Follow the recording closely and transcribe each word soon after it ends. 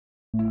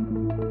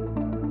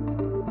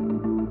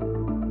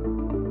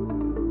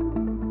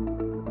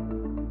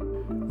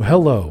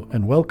Hello,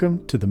 and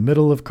welcome to the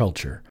Middle of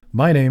Culture.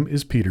 My name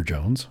is Peter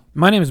Jones.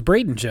 My name is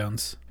Braden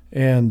Jones.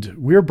 And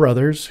we're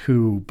brothers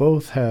who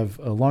both have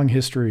a long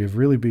history of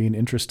really being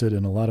interested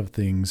in a lot of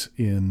things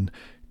in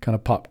kind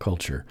of pop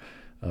culture.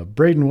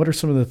 Braden, what are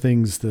some of the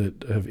things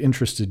that have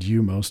interested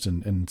you most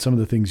and some of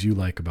the things you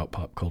like about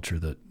pop culture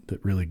that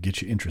really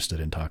get you interested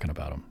in talking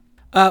about them?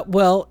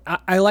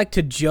 I like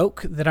to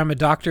joke that I'm a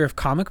doctor of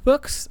comic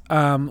books,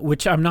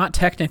 which I'm not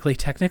technically.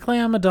 Technically,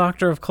 I'm a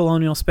doctor of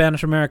colonial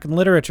Spanish-American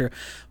literature,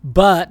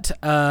 but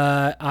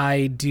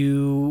my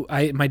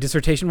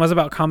dissertation was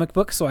about comic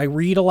books, so I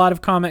read a lot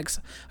of comics.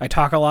 I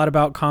talk a lot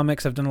about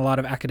comics. I've done a lot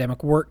of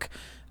academic work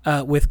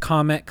with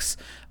comics,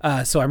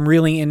 so I'm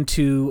really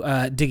into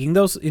digging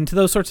into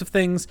those sorts of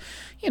things.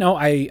 You know,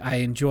 I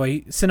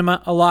enjoy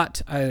cinema a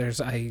lot.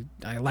 I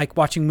like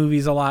watching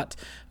movies a lot.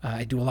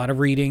 I do a lot of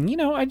reading. You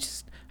know, I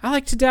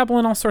like to dabble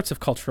in all sorts of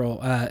cultural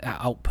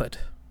output.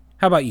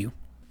 How about you?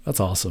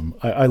 That's awesome.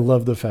 I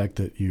love the fact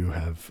that you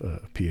have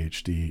a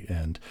PhD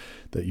and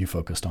that you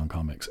focused on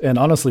comics. And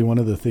honestly, one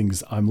of the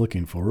things I'm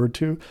looking forward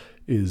to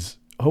is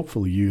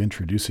hopefully you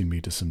introducing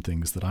me to some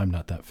things that I'm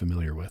not that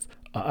familiar with.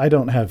 I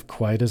don't have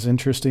quite as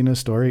interesting a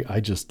story. I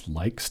just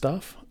like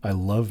stuff. I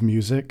love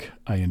music.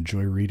 I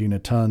enjoy reading a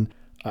ton.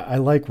 I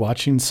like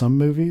watching some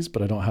movies,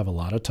 but I don't have a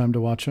lot of time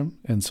to watch them.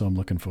 And so I'm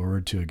looking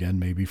forward to, again,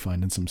 maybe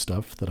finding some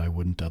stuff that I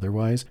wouldn't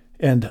otherwise.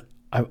 And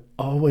I've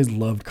always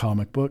loved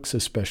comic books,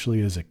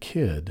 especially as a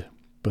kid.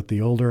 But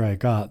the older I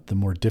got, the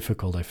more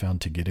difficult I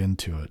found to get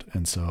into it.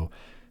 And so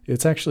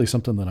it's actually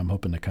something that I'm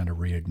hoping to kind of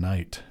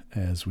reignite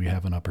as we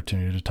have an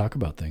opportunity to talk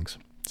about things.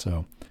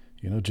 So,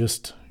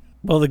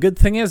 Well, the good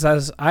thing is,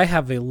 as I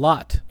have a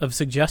lot of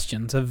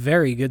suggestions of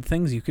very good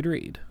things you could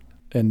read.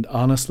 And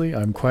honestly,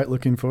 I'm quite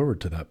looking forward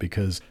to that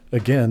because,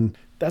 again,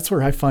 that's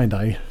where I find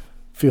I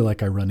feel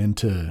like I run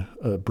into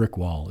a brick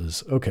wall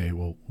is, okay,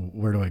 well,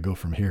 where do I go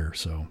from here?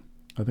 So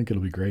I think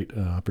it'll be a great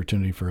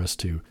opportunity for us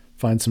to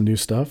find some new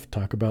stuff,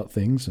 talk about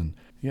things, and,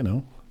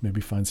 maybe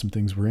find some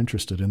things we're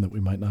interested in that we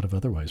might not have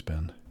otherwise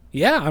been.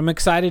 Yeah, I'm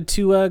excited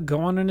to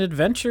go on an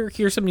adventure,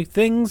 hear some new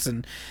things,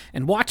 and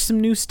watch some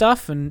new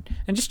stuff, and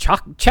just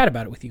chat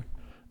about it with you.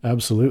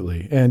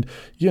 Absolutely. And,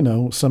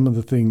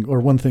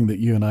 one thing that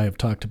you and I have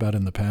talked about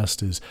in the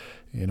past is,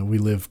 we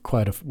live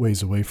quite a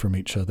ways away from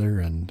each other,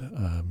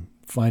 and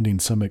finding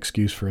some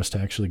excuse for us to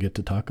actually get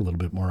to talk a little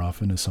bit more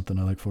often is something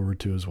I look forward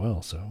to as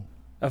well. So.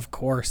 Of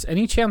course.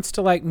 Any chance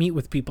to meet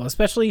with people,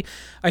 especially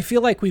I feel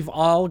like we've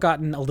all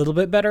gotten a little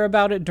bit better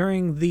about it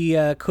during the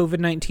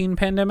COVID-19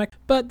 pandemic,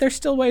 but there's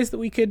still ways that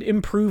we could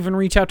improve and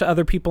reach out to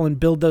other people and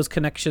build those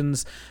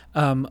connections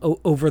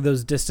over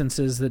those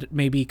distances that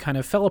maybe kind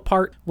of fell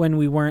apart when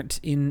we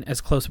weren't in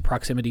as close a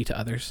proximity to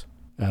others.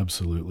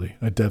 Absolutely.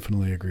 I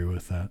definitely agree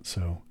with that.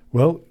 So,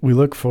 well, we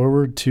look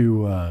forward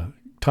to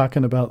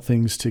talking about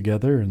things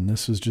together, and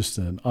this is just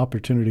an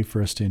opportunity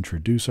for us to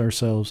introduce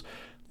ourselves,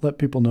 let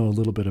people know a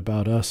little bit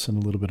about us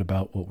and a little bit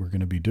about what we're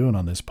going to be doing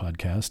on this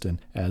podcast. And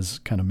as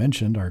kind of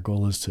mentioned, our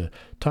goal is to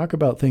talk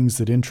about things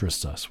that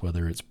interest us,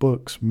 whether it's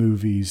books,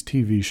 movies,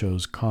 TV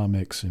shows,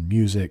 comics, and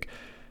music.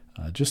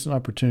 Just an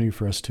opportunity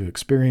for us to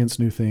experience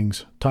new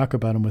things, talk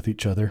about them with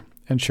each other,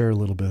 and share a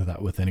little bit of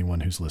that with anyone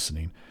who's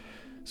listening.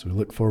 So we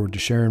look forward to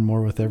sharing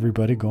more with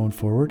everybody going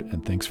forward,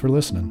 and thanks for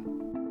listening.